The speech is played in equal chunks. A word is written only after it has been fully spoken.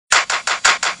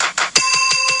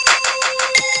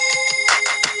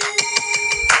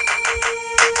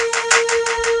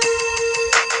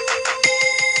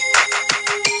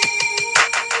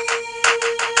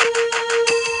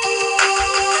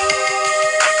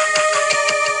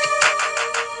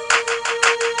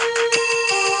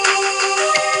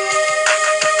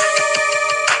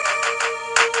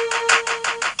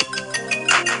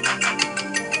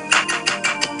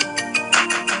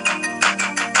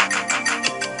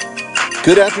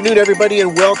Good afternoon, everybody,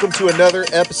 and welcome to another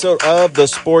episode of The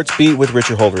Sports Beat with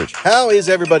Richard Holdridge. How is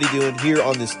everybody doing here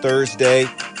on this Thursday?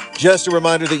 Just a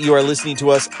reminder that you are listening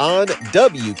to us on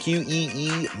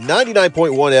WQEE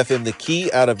 99.1 FM, The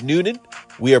Key out of Noonan.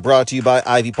 We are brought to you by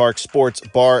Ivy Park Sports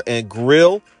Bar and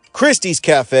Grill, Christie's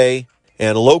Cafe,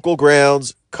 and Local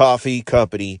Grounds Coffee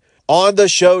Company. On the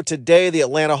show today, the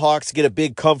Atlanta Hawks get a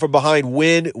big come-from-behind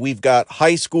win. We've got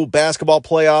high school basketball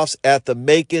playoffs at the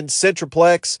Macon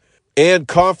Centraplex and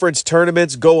conference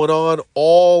tournaments going on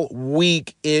all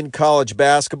week in college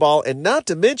basketball. And not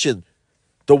to mention,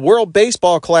 the World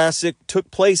Baseball Classic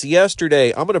took place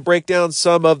yesterday. I'm going to break down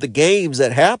some of the games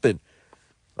that happened.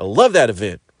 I love that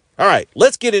event. All right,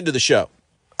 let's get into the show.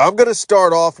 I'm going to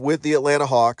start off with the Atlanta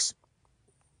Hawks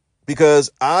because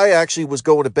I actually was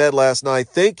going to bed last night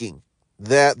thinking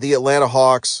that the Atlanta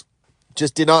Hawks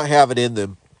just did not have it in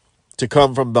them to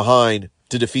come from behind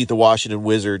to defeat the Washington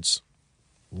Wizards.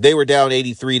 They were down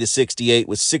 83-68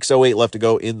 with 6:08 left to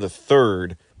go in the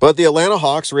third. But the Atlanta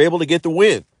Hawks were able to get the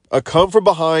win. A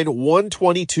come-from-behind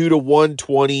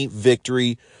 122-120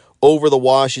 victory over the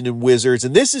Washington Wizards.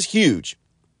 And this is huge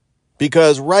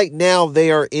because right now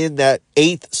they are in that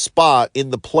 8th spot in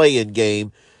the play-in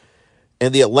game.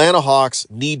 And the Atlanta Hawks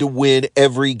need to win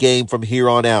every game from here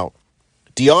on out.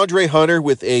 DeAndre Hunter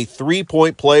with a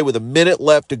 3-point play with a minute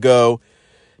left to go.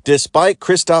 Despite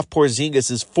Kristaps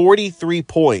Porzingis' 43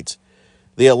 points,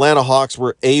 the Atlanta Hawks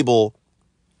were able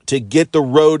to get the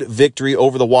road victory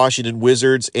over the Washington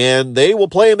Wizards, and they will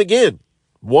play them again.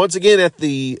 Once again at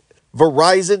the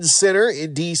Verizon Center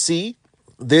in D.C.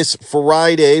 this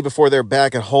Friday before they're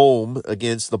back at home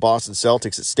against the Boston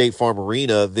Celtics at State Farm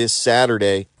Arena this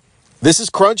Saturday. This is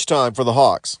crunch time for the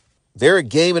Hawks. They're a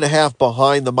game and a half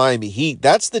behind the Miami Heat.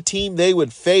 That's the team they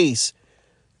would face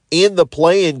in the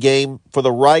play-in game for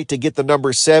the right to get the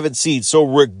number 7 seed. So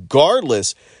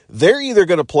regardless, they're either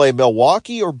going to play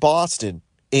Milwaukee or Boston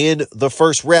in the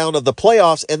first round of the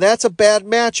playoffs, and that's a bad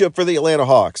matchup for the Atlanta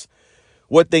Hawks.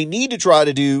 What they need to try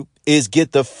to do is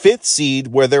get the 5th seed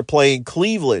where they're playing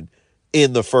Cleveland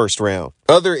in the first round.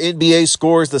 Other NBA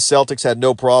scores, the Celtics had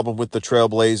no problem with the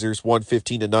Trailblazers,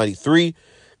 115-93.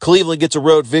 Cleveland gets a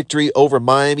road victory over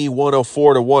Miami,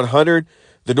 104-100.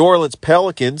 The New Orleans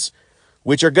Pelicans,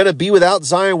 which are going to be without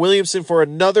Zion Williamson for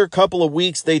another couple of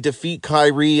weeks, they defeat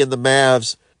Kyrie and the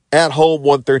Mavs at home,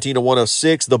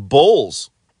 113-106. The Bulls,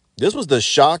 this was the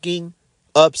shocking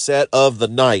upset of the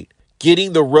night,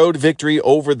 getting the road victory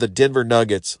over the Denver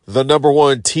Nuggets, the number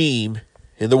 1 team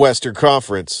in the Western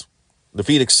Conference. The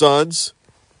Phoenix Suns,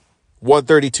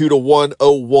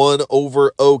 132-101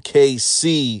 over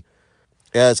OKC,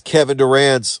 as Kevin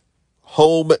Durant's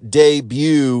home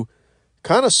debut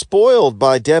kind of spoiled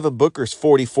by Devin Booker's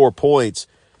 44 points.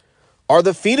 Are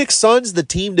the Phoenix Suns the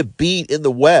team to beat in the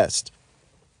West?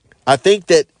 I think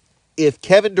that if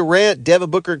Kevin Durant, Devin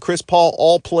Booker, and Chris Paul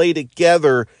all play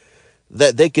together,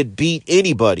 that they could beat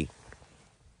anybody.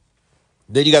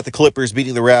 Then you got the Clippers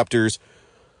beating the Raptors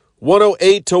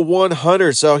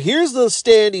 108-100. So here's the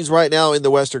standings right now in the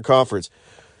Western Conference.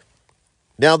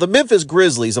 Now, the Memphis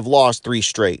Grizzlies have lost 3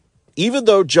 straight. Even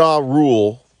though Ja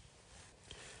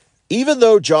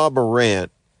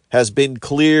Morant has been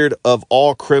cleared of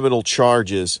all criminal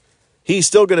charges, he's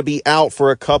still going to be out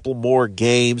for a couple more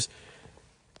games.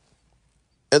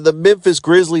 And the Memphis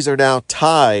Grizzlies are now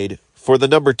tied for the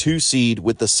number 2 seed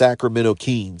with the Sacramento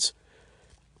Kings.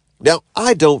 Now,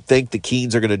 I don't think the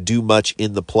Kings are going to do much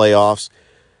in the playoffs,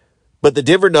 but the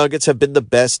Denver Nuggets have been the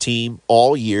best team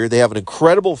all year. They have an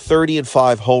incredible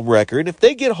 30-5 home record. And if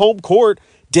they get home court,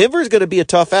 Denver's going to be a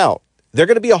tough out. They're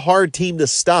going to be a hard team to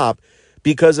stop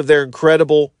because of their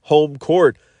incredible home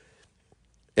court.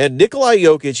 And Nikola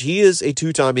Jokic, he is a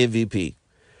 2-time MVP.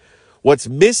 What's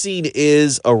missing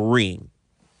is a ring.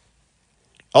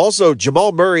 Also,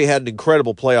 Jamal Murray had an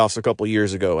incredible playoffs a couple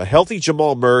years ago. A healthy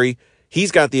Jamal Murray,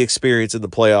 he's got the experience in the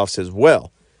playoffs as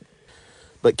well.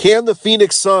 But can the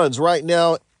Phoenix Suns, right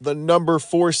now the number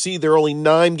 4 seed, they're only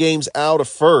 9 games out of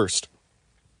first,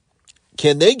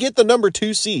 can they get the number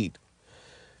 2 seed?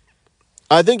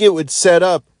 I think it would set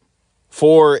up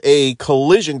for a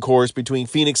collision course between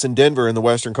Phoenix and Denver in the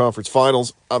Western Conference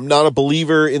Finals. I'm not a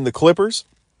believer in the Clippers,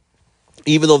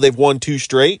 even though they've won 2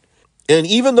 straight. And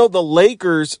even though the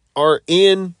Lakers are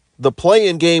in the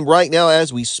play-in game right now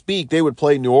as we speak, they would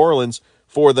play New Orleans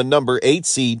for the number 8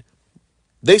 seed.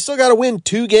 They still got to win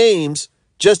 2 games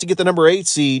just to get the number 8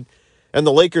 seed, and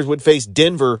the Lakers would face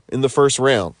Denver in the first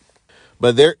round.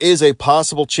 But there is a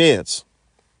possible chance,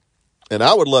 and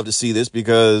I would love to see this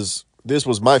because this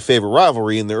was my favorite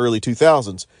rivalry in the early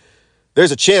 2000s.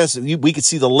 There's a chance that we could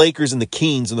see the Lakers and the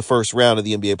Kings in the first round of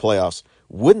the NBA playoffs.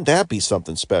 Wouldn't that be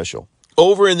something special?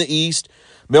 Over in the East,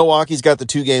 Milwaukee's got the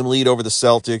 2-game lead over the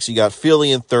Celtics. You got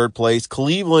Philly in third place.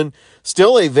 Cleveland,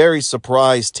 still a very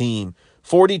surprised team,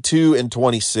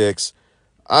 42-26.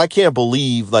 I can't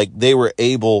believe they were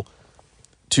able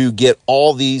to get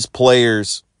all these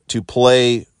players to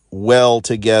play well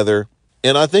together.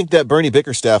 And I think that Bernie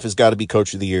Bickerstaff has got to be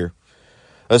Coach of the Year,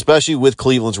 especially with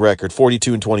Cleveland's record,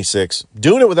 42-26.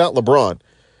 Doing it without LeBron.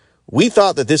 We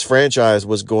thought that this franchise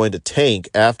was going to tank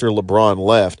after LeBron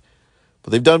left,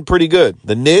 but they've done pretty good.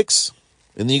 The Knicks,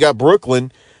 and then you got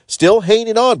Brooklyn, still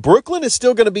hanging on. Brooklyn is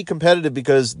still going to be competitive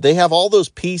because they have all those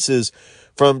pieces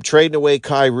from trading away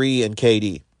Kyrie and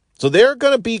KD. So they're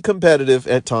going to be competitive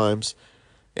at times,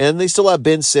 and they still have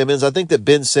Ben Simmons. I think that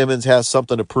Ben Simmons has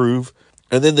something to prove.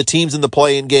 And then the teams in the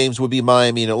play-in games would be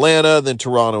Miami and Atlanta, then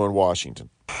Toronto and Washington.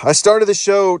 I started the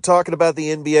show talking about the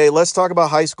NBA. Let's talk about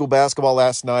high school basketball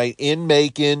last night in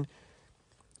Macon.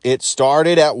 It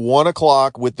started at 1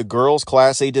 o'clock with the girls'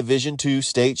 Class A Division II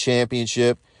state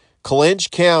championship.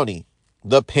 Clinch County,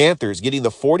 the Panthers, getting the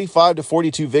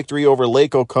 45-42 victory over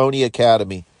Lake Oconee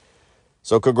Academy.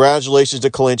 So congratulations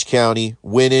to Clinch County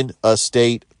winning a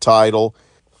state title.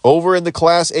 Over in the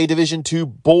Class A Division II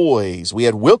boys, we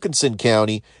had Wilkinson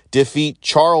County defeat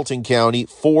Charlton County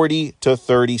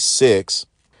 40-36.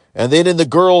 And then in the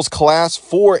girls' Class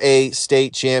 4A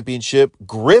state championship,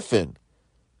 Griffin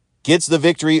gets the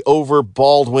victory over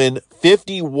Baldwin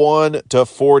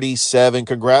 51-47.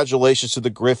 Congratulations to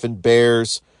the Griffin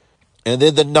Bears. And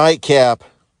then the nightcap,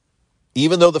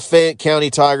 even though the Fayette County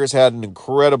Tigers had an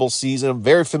incredible season, I'm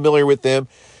very familiar with them,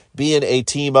 being a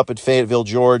team up in Fayetteville,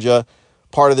 Georgia.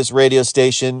 Part of this radio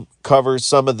station covers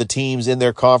some of the teams in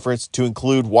their conference to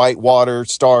include Whitewater,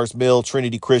 Stars Mill,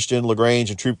 Trinity Christian, LaGrange,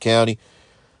 and Troup County.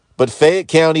 But Fayette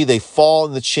County, they fall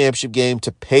in the championship game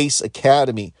to Pace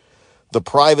Academy, the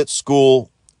private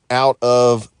school out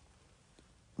of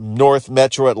North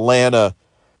Metro Atlanta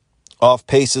off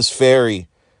Pace's Ferry.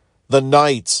 The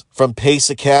Knights from Pace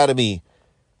Academy,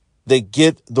 they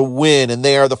get the win, and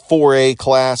they are the 4A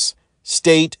class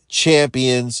state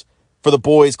champions for the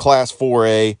boys' Class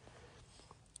 4A.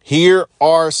 Here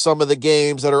are some of the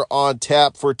games that are on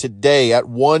tap for today at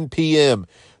 1 p.m.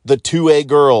 The 2A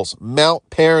girls, Mount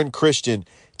Perrin Christian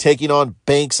taking on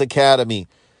Banks Academy.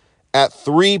 At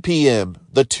 3 p.m.,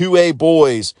 the 2A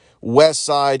boys,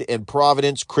 Westside and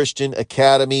Providence Christian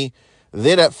Academy.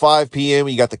 Then at 5 p.m.,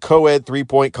 you got the co-ed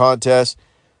three-point contest.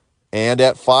 And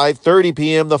at 5:30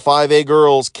 p.m., the 5A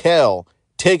girls, Kell,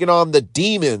 taking on the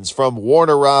Demons from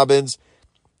Warner Robins.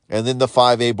 And then the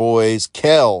 5A boys,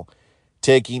 Kell,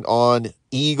 taking on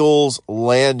Eagles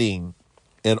Landing.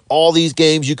 And all these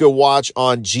games you can watch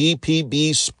on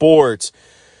GPB Sports.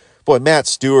 Boy, Matt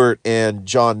Stewart and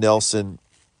John Nelson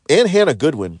and Hannah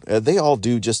Goodwin, they all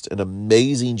do just an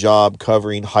amazing job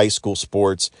covering high school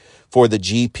sports for the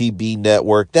GPB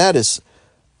network. That is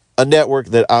a network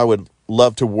that I would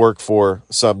love to work for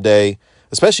someday,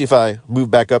 especially if I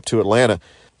move back up to Atlanta.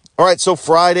 All right, so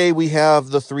Friday we have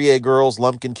the 3A girls,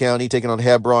 Lumpkin County, taking on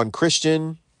Hebron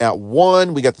Christian. At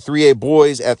 1, we got the 3A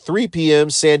boys. At 3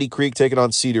 p.m., Sandy Creek taking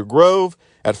on Cedar Grove.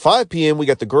 At 5 p.m., we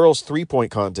got the girls'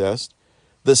 three-point contest.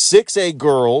 The 6A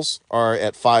girls are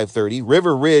at 5:30.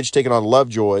 River Ridge taking on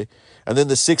Lovejoy. And then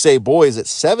the 6A boys at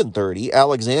 7:30.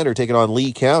 Alexander taking on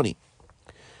Lee County.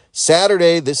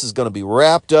 Saturday, this is going to be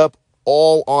wrapped up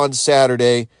all on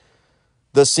Saturday.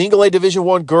 The Single A Division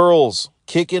I girls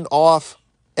kicking off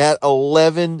at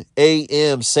 11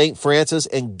 a.m. St. Francis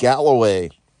and Galloway.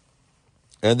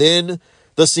 And then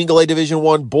the Single A Division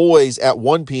I boys at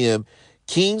 1 p.m.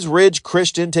 Keens Ridge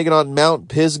Christian taking on Mount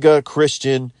Pisgah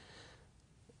Christian.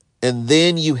 And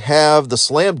then you have the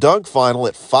Slam Dunk Final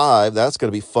at 5. That's going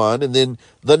to be fun. And then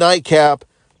the nightcap,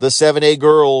 the 7A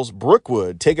girls,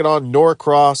 Brookwood, taking on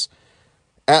Norcross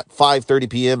at 5:30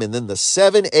 p.m. And then the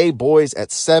 7A boys at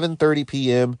 7:30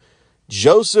 p.m.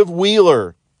 Joseph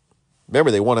Wheeler. Remember,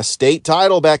 they won a state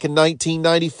title back in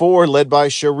 1994, led by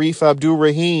Sharif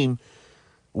Abdul-Rahim.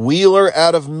 Wheeler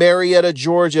out of Marietta,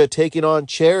 Georgia, taking on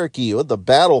Cherokee. The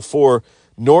battle for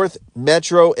North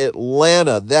Metro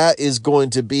Atlanta. That is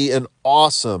going to be an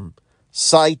awesome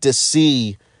sight to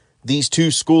see these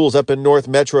two schools up in North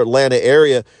Metro Atlanta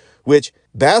area, which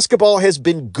basketball has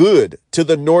been good to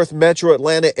the North Metro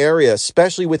Atlanta area,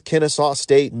 especially with Kennesaw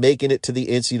State making it to the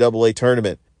NCAA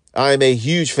tournament. I'm a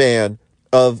huge fan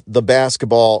of the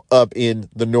basketball up in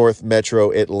the North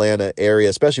Metro Atlanta area,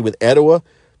 especially with Etowah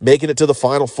making it to the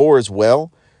Final Four as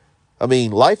well. I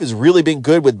mean, life has really been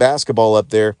good with basketball up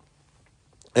there.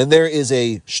 And there is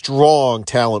a strong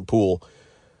talent pool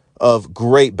of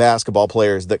great basketball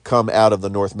players that come out of the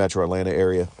North Metro Atlanta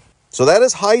area. So that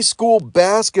is high school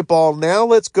basketball. Now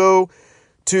let's go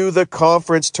to the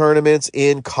conference tournaments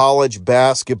in college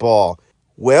basketball.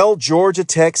 Well, Georgia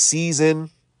Tech's season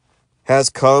has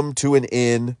come to an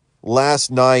end.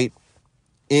 Last night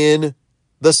in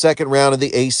the second round of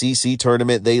the ACC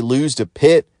tournament, they lose to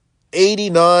Pitt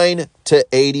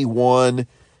 89-81,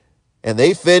 and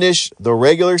they finish the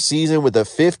regular season with a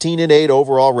 15-8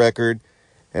 overall record.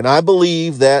 And I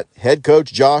believe that head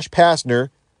coach Josh Pastner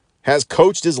has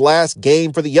coached his last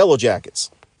game for the Yellow Jackets.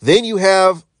 Then you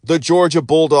have the Georgia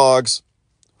Bulldogs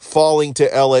falling to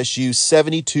LSU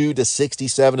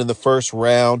 72-67 in the first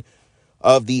round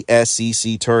of the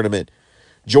SEC tournament.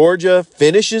 Georgia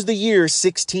finishes the year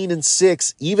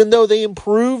 16-6, even though they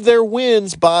improved their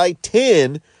wins by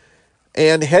 10,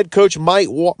 and head coach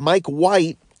Mike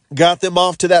White got them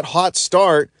off to that hot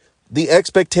start. The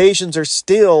expectations are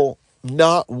still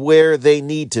not where they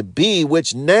need to be,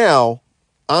 which now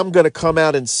I'm going to come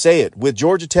out and say it. With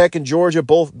Georgia Tech and Georgia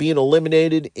both being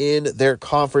eliminated in their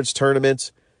conference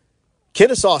tournaments,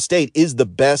 Kennesaw State is the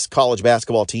best college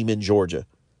basketball team in Georgia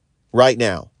right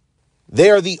now. They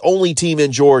are the only team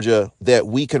in Georgia that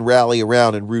we can rally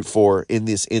around and root for in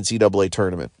this NCAA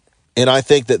tournament. And I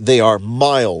think that they are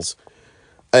miles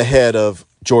ahead of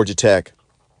Georgia Tech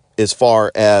as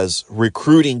far as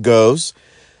recruiting goes.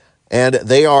 And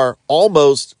they are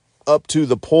almost up to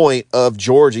the point of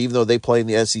Georgia, even though they play in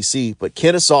the SEC. But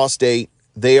Kennesaw State,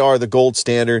 they are the gold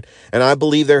standard. And I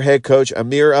believe their head coach,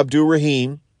 Amir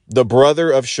Abdur-Rahim, the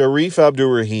brother of Sharif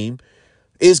Abdur-Rahim,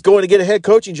 is going to get a head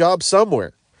coaching job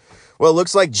somewhere. Well, it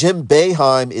looks like Jim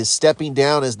Boeheim is stepping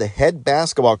down as the head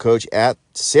basketball coach at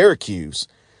Syracuse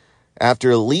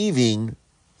after leaving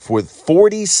for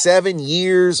 47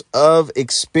 years of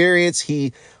experience.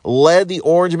 He led the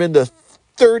Orangemen to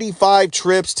 35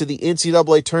 trips to the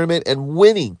NCAA tournament and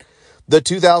winning the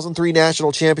 2003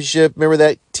 national championship. Remember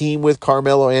that team with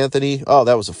Carmelo Anthony? Oh,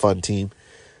 that was a fun team.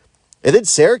 And then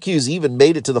Syracuse even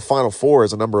made it to the Final Four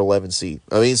as a number 11 seed.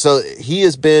 I mean, so he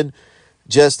has been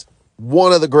just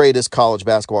one of the greatest college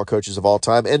basketball coaches of all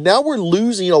time. And now we're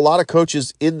losing a lot of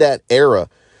coaches in that era.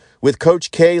 With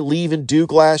Coach K leaving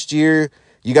Duke last year,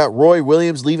 you got Roy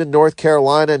Williams leaving North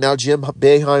Carolina, now Jim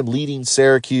Boeheim leading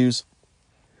Syracuse.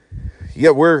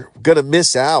 Yeah, we're going to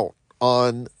miss out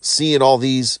on seeing all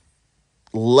these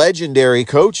legendary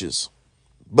coaches.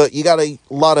 But you got a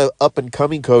lot of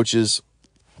up-and-coming coaches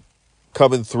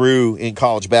coming through in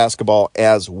college basketball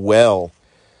as well.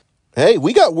 Hey,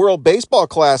 we got World Baseball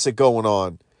Classic going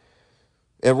on.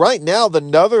 And right now, the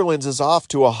Netherlands is off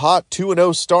to a hot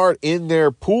 2-0 start in their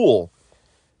pool.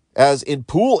 As in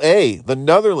Pool A, the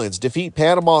Netherlands defeat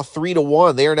Panama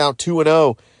 3-1. They are now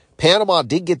 2-0. Panama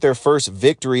did get their first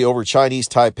victory over Chinese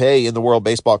Taipei in the World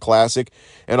Baseball Classic.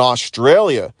 And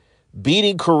Australia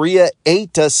beating Korea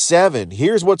 8-7.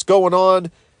 Here's what's going on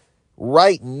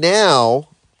right now.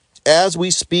 As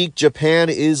we speak, Japan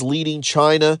is leading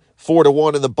China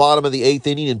 4-1 in the bottom of the 8th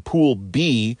inning in Pool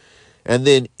B. And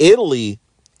then Italy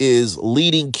is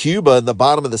leading Cuba in the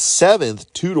bottom of the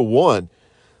 7th, 2-1.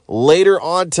 Later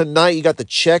on tonight, you got the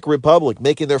Czech Republic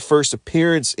making their first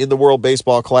appearance in the World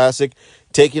Baseball Classic,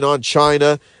 taking on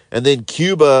China. And then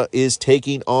Cuba is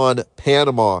taking on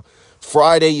Panama.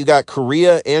 Friday, you got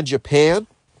Korea and Japan,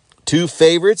 two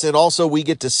favorites. And also we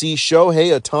get to see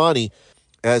Shohei Ohtani,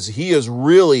 as he has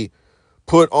really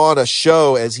put on a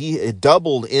show, as he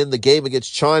doubled in the game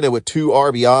against China with 2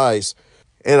 RBIs.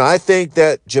 And I think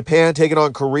that Japan taking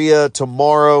on Korea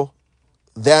tomorrow,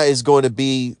 that is going to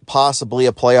be possibly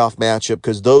a playoff matchup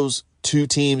because those two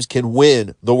teams can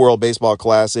win the World Baseball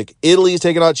Classic. Italy is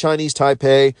taking on Chinese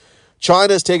Taipei.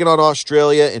 China is taking on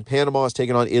Australia, and Panama is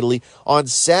taking on Italy. On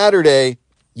Saturday,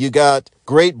 you got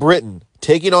Great Britain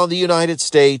taking on the United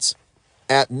States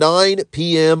at 9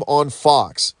 p.m. on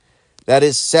Fox. That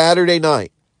is Saturday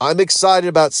night. I'm excited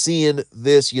about seeing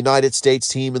this United States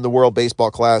team in the World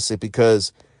Baseball Classic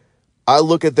because I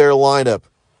look at their lineup.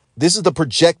 This is the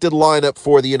projected lineup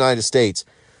for the United States.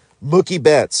 Mookie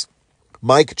Betts,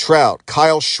 Mike Trout,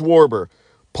 Kyle Schwarber,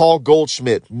 Paul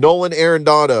Goldschmidt, Nolan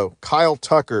Arenado, Kyle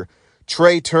Tucker,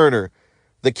 Trey Turner,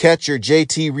 the catcher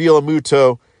JT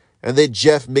Realmuto, and then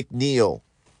Jeff McNeil.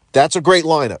 That's a great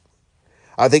lineup.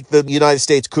 I think the United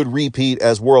States could repeat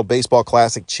as World Baseball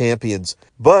Classic champions.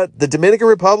 But the Dominican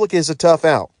Republic is a tough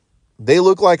out. They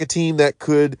look like a team that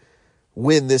could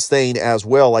win this thing as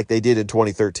well like they did in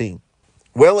 2013.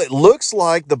 Well, it looks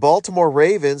like the Baltimore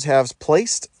Ravens have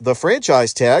placed the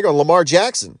franchise tag on Lamar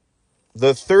Jackson.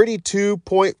 The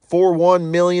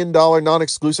 $32.41 million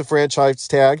non-exclusive franchise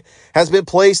tag has been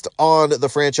placed on the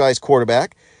franchise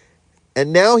quarterback,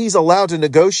 and now he's allowed to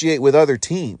negotiate with other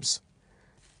teams.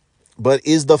 But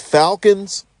is the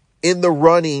Falcons in the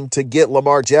running to get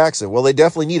Lamar Jackson? Well, they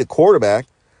definitely need a quarterback.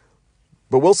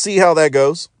 but we'll see how that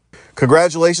goes.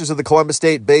 Congratulations to the Columbus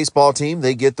State baseball team.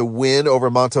 They get the win over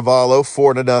Montevallo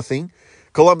 4-0.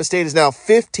 Columbus State is now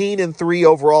 15-3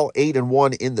 overall,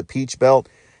 8-1 in the Peach Belt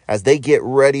as they get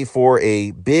ready for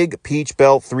a big Peach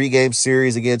Belt 3-game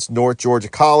series against North Georgia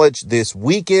College this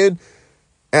weekend,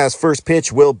 as first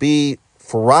pitch will be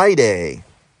Friday.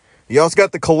 You also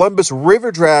got the Columbus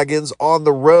River Dragons on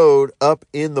the road up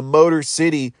in the Motor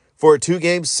City for a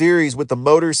 2-game series with the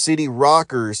Motor City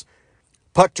Rockers.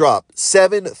 Puck drop,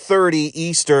 7:30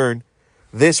 Eastern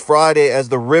this Friday as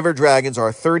the River Dragons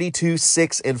are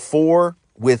 32-6-4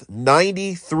 with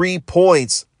 93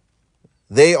 points.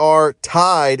 They are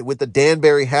tied with the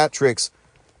Danbury Hat Tricks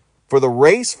for the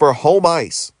race for home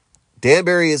ice.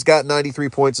 Danbury has got 93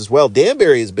 points as well.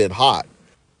 Danbury has been hot.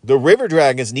 The River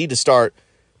Dragons need to start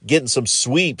getting some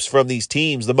sweeps from these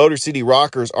teams. The Motor City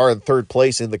Rockers are in third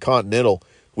place in the Continental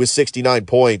with 69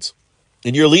 points.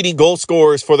 And your leading goal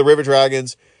scorers for the River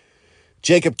Dragons,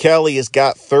 Jacob Kelly has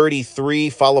got 33,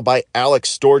 followed by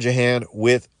Alex Storjahan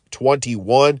with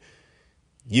 21.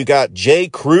 You got Jay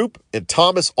Krupp and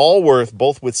Thomas Allworth,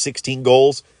 both with 16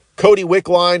 goals. Cody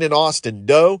Wickline and Austin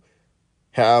Doe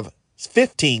have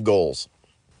 15 goals.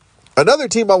 Another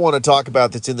team I want to talk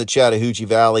about that's in the Chattahoochee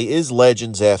Valley is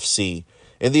Legends FC.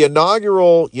 In the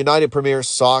inaugural United Premier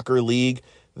Soccer League,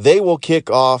 they will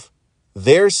kick off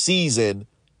their season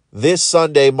this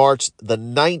Sunday, March the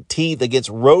 19th, against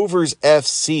Rovers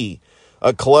FC,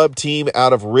 a club team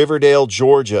out of Riverdale,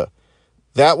 Georgia.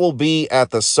 That will be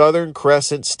at the Southern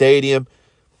Crescent Stadium.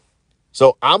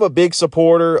 So I'm a big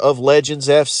supporter of Legends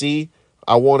FC.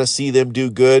 I want to see them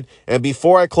do good. And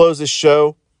before I close this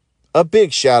show, a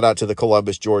big shout out to the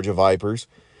Columbus, Georgia Vipers.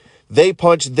 They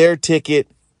punched their ticket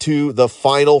to the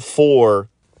Final Four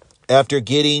after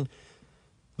getting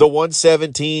the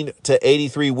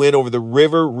 117-83 win over the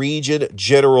River Region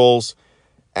Generals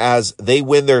as they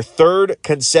win their third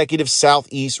consecutive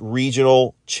Southeast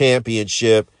Regional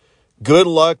Championship. Good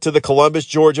luck to the Columbus,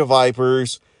 Georgia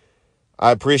Vipers. I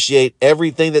appreciate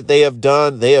everything that they have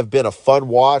done. They have been a fun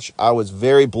watch. I was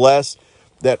very blessed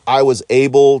that I was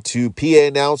able to PA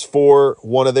announce for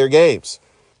one of their games.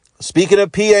 Speaking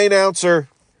of PA announcer,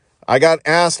 I got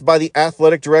asked by the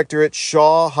athletic director at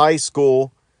Shaw High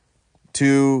School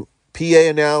to PA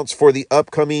announce for the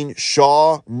upcoming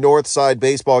Shaw Northside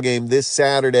baseball game this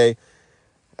Saturday.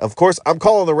 Of course, I'm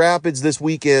calling the Rapids this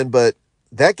weekend, but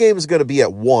that game is going to be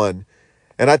at 1,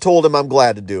 and I told him I'm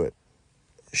glad to do it.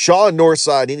 Shaw and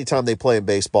Northside, anytime they play in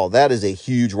baseball, that is a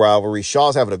huge rivalry.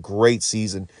 Shaw's having a great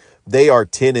season. They are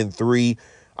 10-3.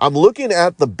 I'm looking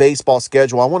at the baseball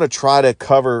schedule. I want to try to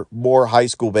cover more high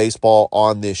school baseball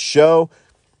on this show.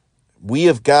 We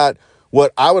have got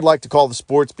what I would like to call the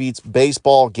Sports Beats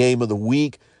baseball game of the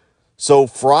week. So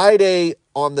Friday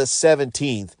on the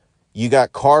 17th, you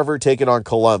got Carver taking on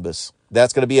Columbus.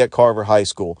 That's going to be at Carver High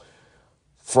School.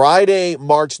 Friday,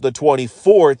 March the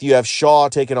 24th, you have Shaw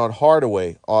taking on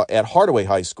Hardaway at Hardaway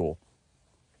High School.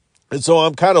 And so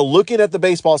I'm kind of looking at the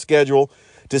baseball schedule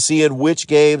to see in which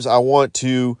games I want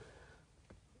to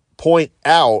point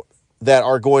out that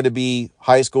are going to be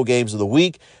high school games of the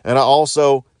week. And I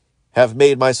also have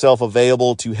made myself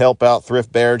available to help out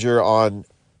Thrift Berger on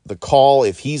the call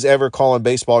if he's ever calling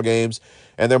baseball games.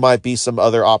 And there might be some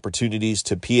other opportunities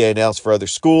to PA announce for other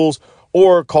schools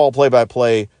or call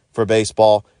play-by-play for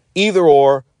baseball. Either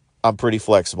or, I'm pretty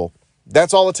flexible.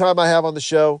 That's all the time I have on the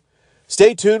show.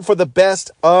 Stay tuned for the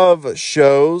best of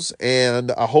shows,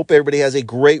 and I hope everybody has a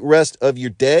great rest of your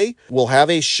day. We'll have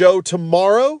a show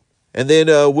tomorrow, and then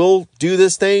we'll do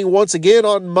this thing once again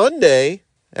on Monday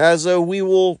as we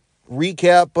will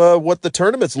recap what the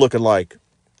tournament's looking like.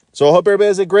 So I hope everybody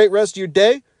has a great rest of your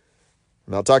day,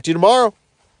 and I'll talk to you tomorrow.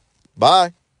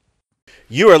 Bye.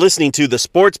 You are listening to The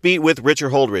Sports Beat with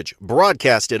Richard Holdridge,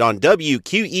 broadcasted on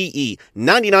WQEE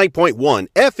 99.1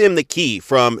 FM The Key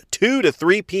from 2 to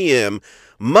 3 p.m.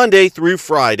 Monday through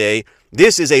Friday.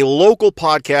 This is a local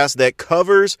podcast that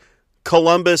covers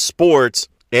Columbus sports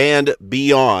and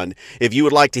beyond. If you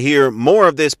would like to hear more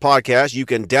of this podcast, you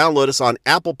can download us on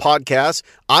Apple Podcasts,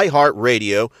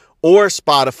 iHeartRadio, or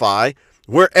Spotify,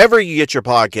 wherever you get your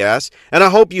podcasts. And I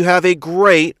hope you have a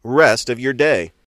great rest of your day.